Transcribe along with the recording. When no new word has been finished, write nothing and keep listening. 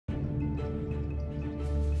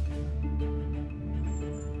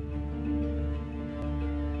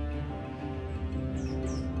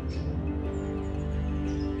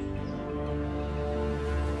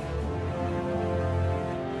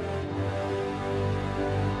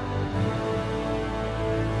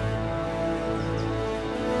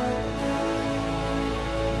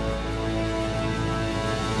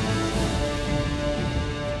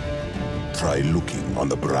try looking on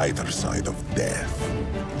the brighter side of death.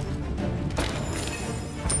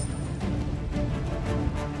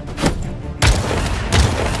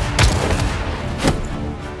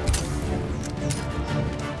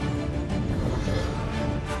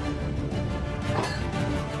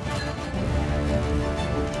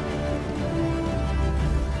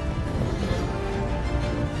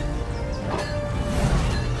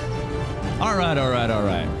 All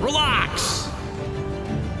right. Relax!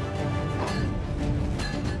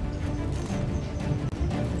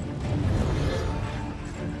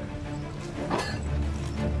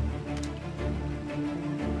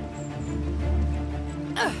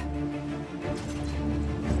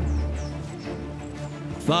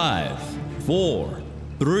 Five, 4,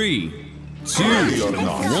 3, 2,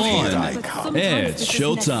 1. It's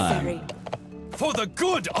showtime. For the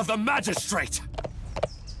good of the magistrate!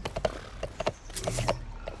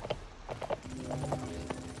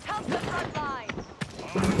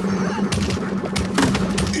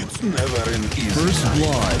 It's never an easy First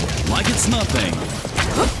blood, like it's nothing.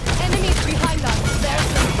 Enemies behind us.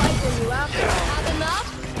 There's no fight for you after all. Have enough?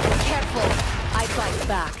 Careful. I fight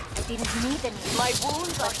back. I didn't need any. My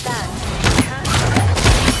wounds are bad.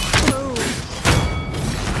 Oh.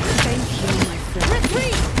 Thank you, my friend.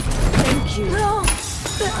 Retreat! Thank you. No.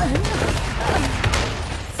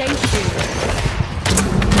 Thank you.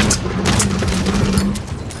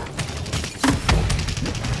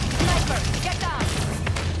 Sniper, get down!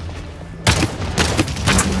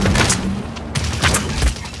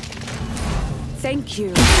 Thank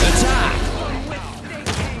you. Attack!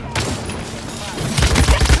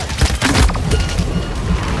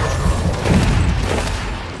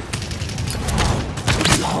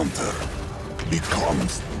 The hunter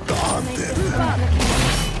becomes the hunted.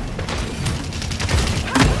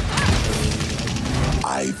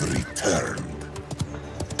 I've returned.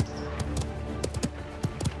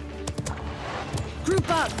 Group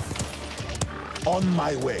up! On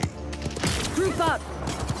my way. Group up!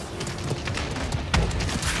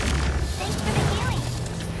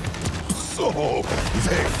 So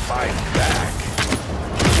they fight back.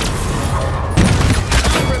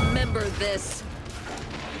 I'll remember this.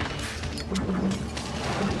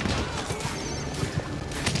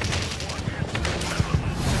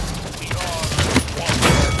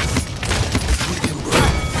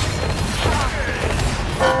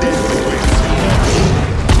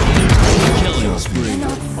 Killing spree.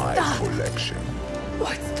 My collection.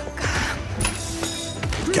 What's to come?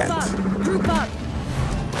 Group Can't. up! Group up!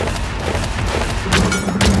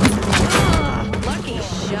 Lucky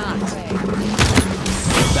shot.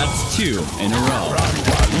 That's 2 in a row.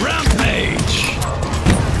 Rampage!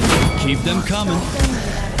 Keep them coming.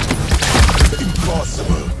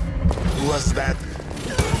 Impossible. Was that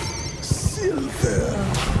silver?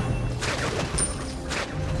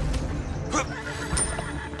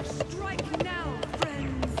 Strike now,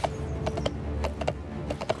 friends!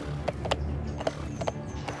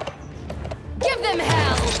 Give them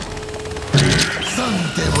hell!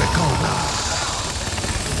 Sante Wekona.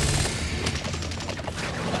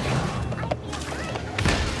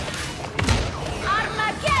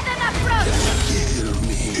 Armageddon approach! Kill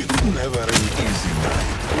me. It's never an easy night.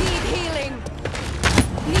 Need healing!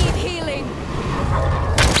 Need healing!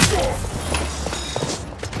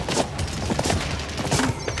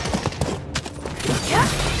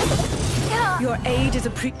 Your aid is a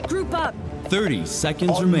group up! 30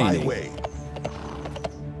 seconds On my remaining. way.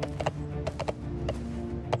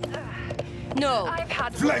 No! I've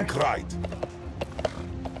had Flank right.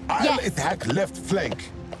 I'll Yes. attack left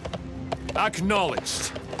flank.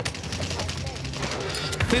 Acknowledged.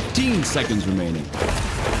 15 seconds remaining.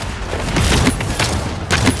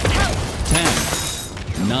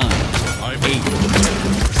 10, 9, 8,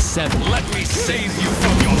 7, Let me save you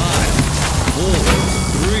from your life. 4,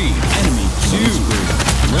 3, enemy 2,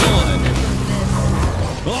 1.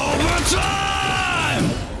 Overtime!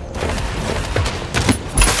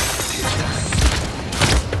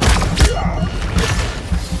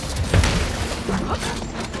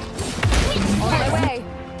 On my way!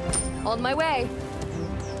 On my way!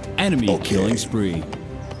 Enemy Okay. killing spree.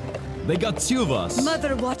 They got 2 of us.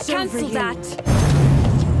 Mother, watch Cancel over you. that.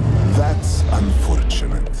 That's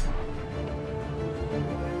unfortunate.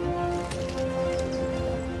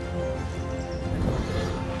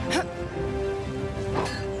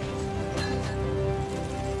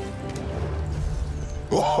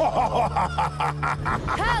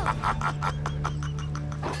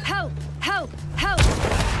 Help! Help! Help!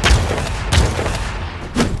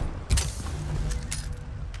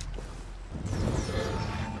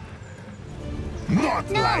 Not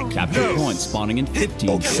like Capture this. point spawning in 15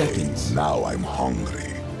 Okay, seconds. now I'm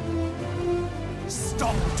hungry.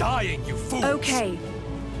 Stop dying, you fool! Okay.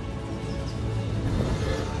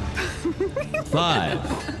 5,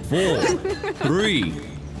 4, 3,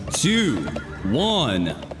 2,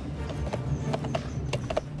 1.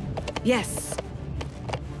 Yes.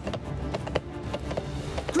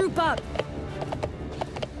 Group up.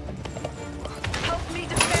 Help me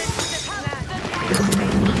defend this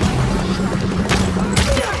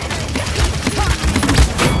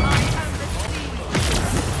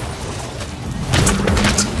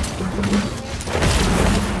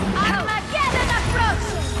Armageddon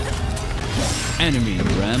approaches! Enemy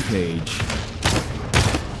rampage.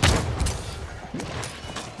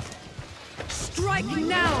 Strike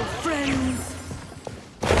now, friends.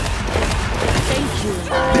 Thank you.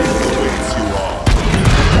 Waits you all.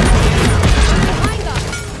 Behind us!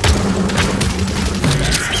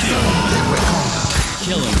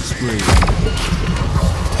 Killing spree.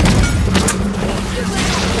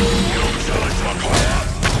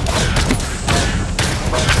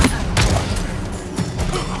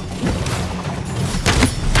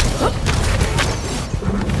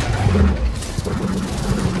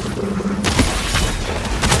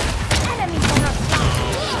 Enemies on our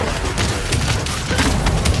side!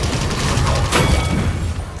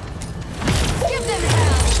 Give them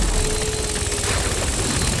hell!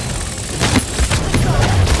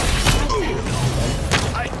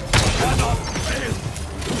 I cannot fail!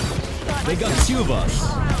 They got 2 of us.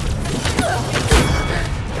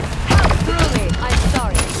 Truly, I'm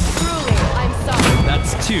sorry. Truly, I'm sorry.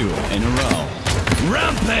 That's 2 in a row.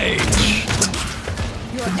 Rampage!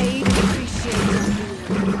 Your aid is appreciated.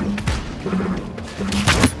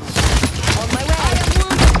 On my way. I am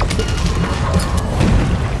wounded.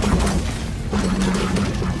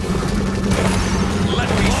 Let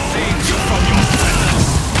me save you from your madness!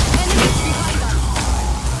 Enemies behind us.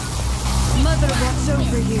 Mother watch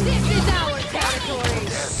over you. This is our territory.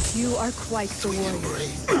 You are quite the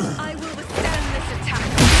warrior. I will withstand this attack.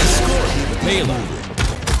 Payload.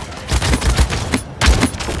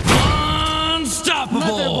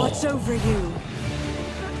 Mother Unstoppable! watch over you.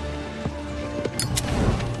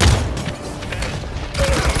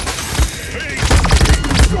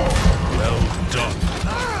 Well done.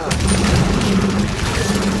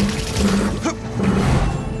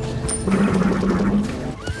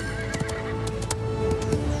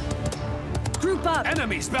 Group up.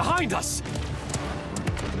 Enemies behind us!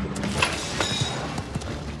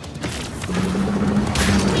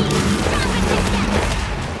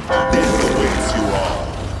 This awaits you all.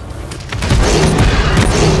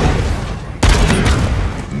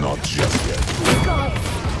 Not just yet. God,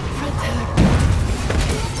 protect.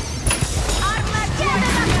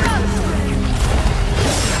 Armageddon approaches!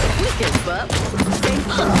 Wicked, bub.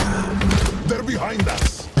 They're behind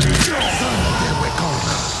us.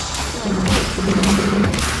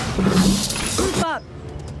 Group up.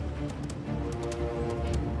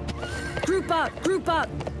 Group up. Group up.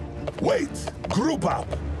 Wait, group up.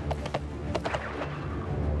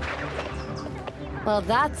 Well,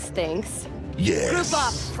 that stinks. Yes. Group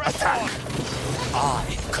up. Attack.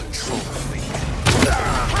 I control fate.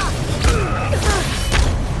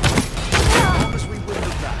 Promise we win the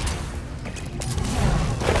battle.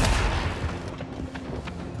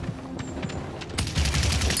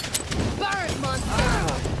 Burn, monster!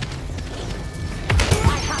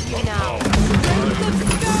 I have you now.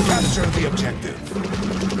 Capture the objective.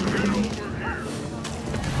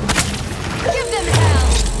 Give them hell!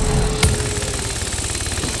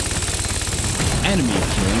 Enemy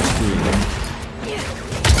killing spree.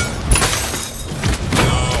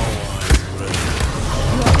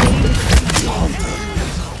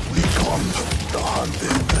 Become the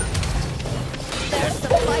hunted. There's the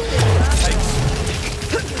fight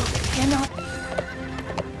cannot.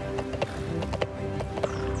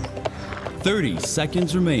 30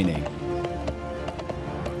 seconds remaining.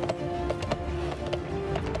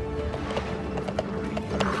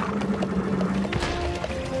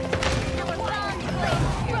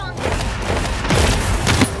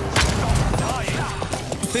 Dying!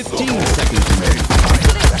 15 seconds remaining.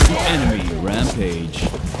 Enemy rampage.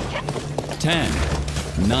 10,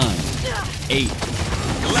 9, 8,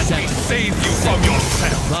 Let me 7, save you from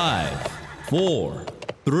yourself! 5, 4,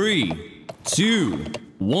 3, 2,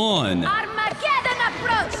 1. Armageddon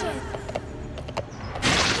approaches!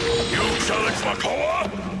 You challenge Makoa?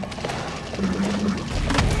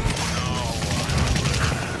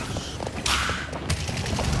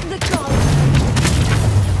 The gods!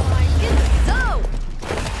 I'm in the zone!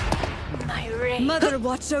 My ring. Mother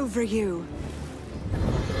watch over you.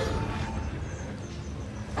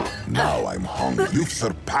 I'm hungry. You've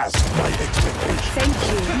surpassed my expectations. Thank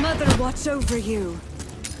you. Mother, watch over you.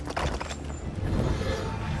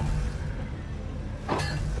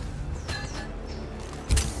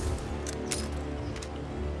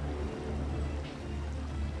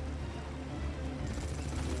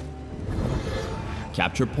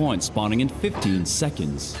 Capture point spawning in 15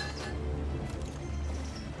 seconds.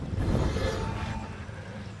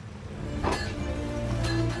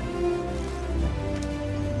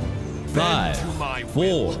 5,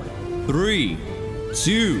 4, 3,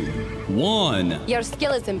 2, 1. Your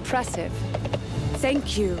skill is impressive.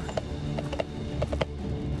 Thank you.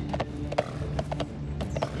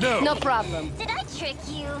 No problem. Did I trick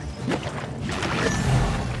you?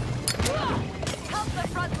 Help the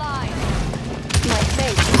front line. My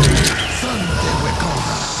face.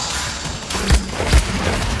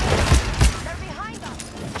 They're behind us.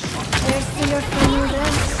 There's your final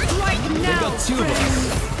rest. Right They've now, got 2 of us.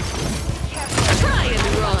 try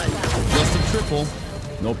and run. Just a triple.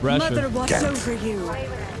 No pressure. Mother, watch Get. over you.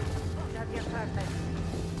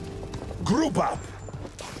 Group up!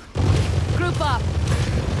 Group up.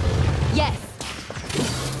 Yes.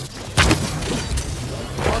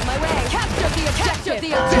 On my way. Capture the objective.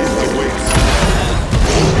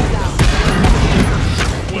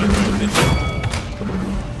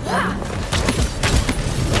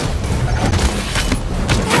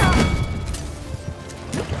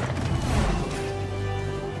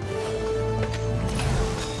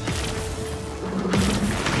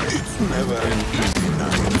 It's never an easy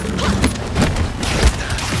night.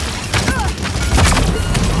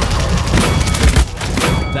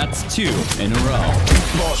 That's 2 in a row.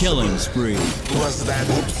 Killing spree. Was that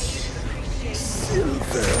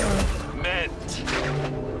silver? Meant.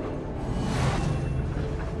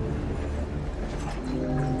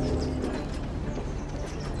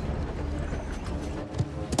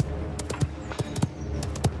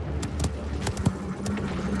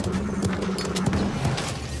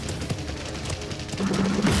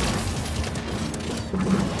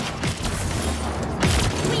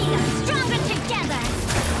 We are stronger together.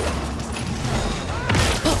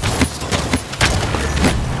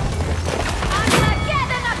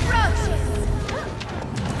 Armageddon approaches.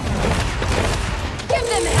 Give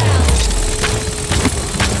them hell.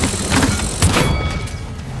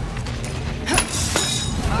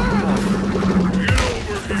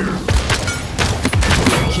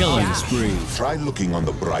 Killing spree. Try looking on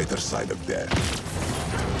the brighter side of death.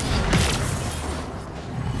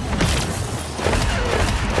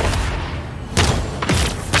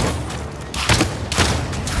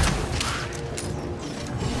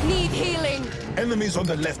 Need healing. Enemies on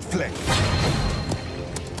the left flank.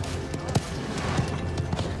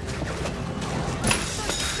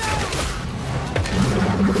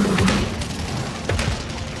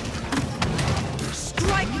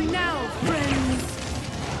 Strike now, friends.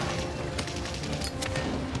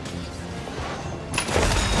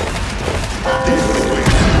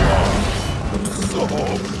 So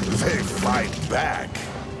they fight back.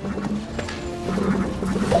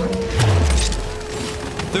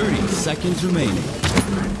 30 seconds remaining.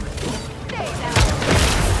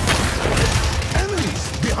 Enemies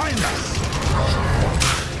behind us.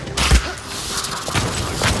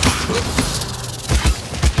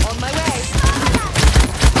 On my way.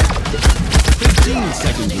 15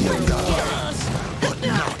 seconds remaining. But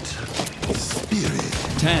not spirit.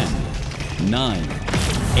 10, 9,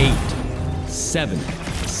 8, 7,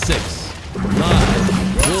 6, 5,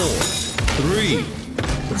 4, 3,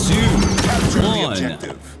 2, Capture the 1.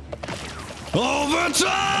 objective.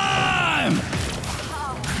 Overtime!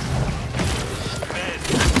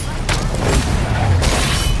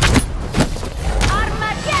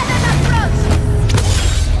 Armageddon approaches.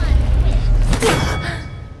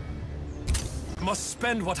 Must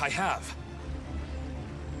spend what I have.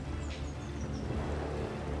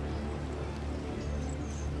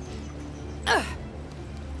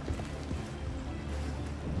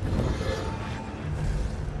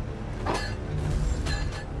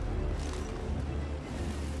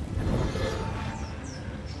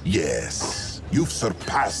 Yes, you've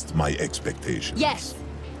surpassed my expectations. Yes.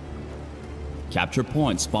 Capture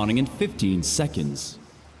point spawning in 15 seconds.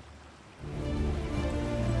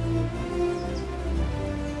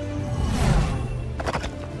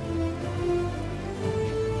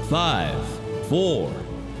 5, 4,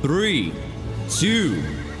 3, 2,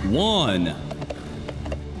 1.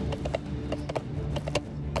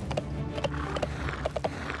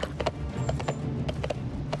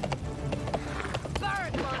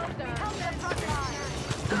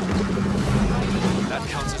 That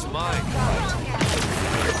counts as mine.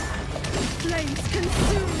 Flames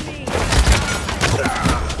consume me.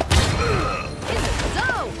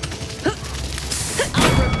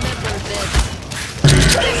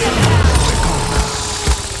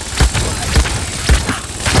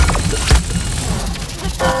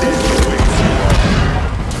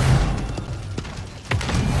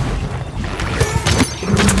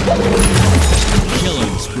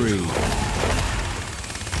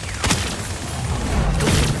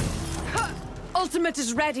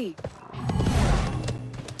 ready.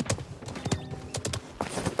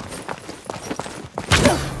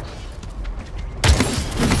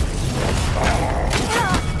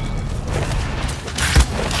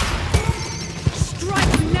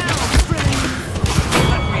 Strike now, friends!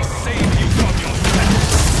 Let me save you from yourself!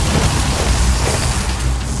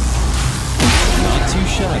 Not too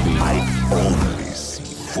shabby. I only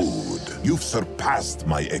see food. You've surpassed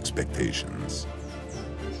my expectations.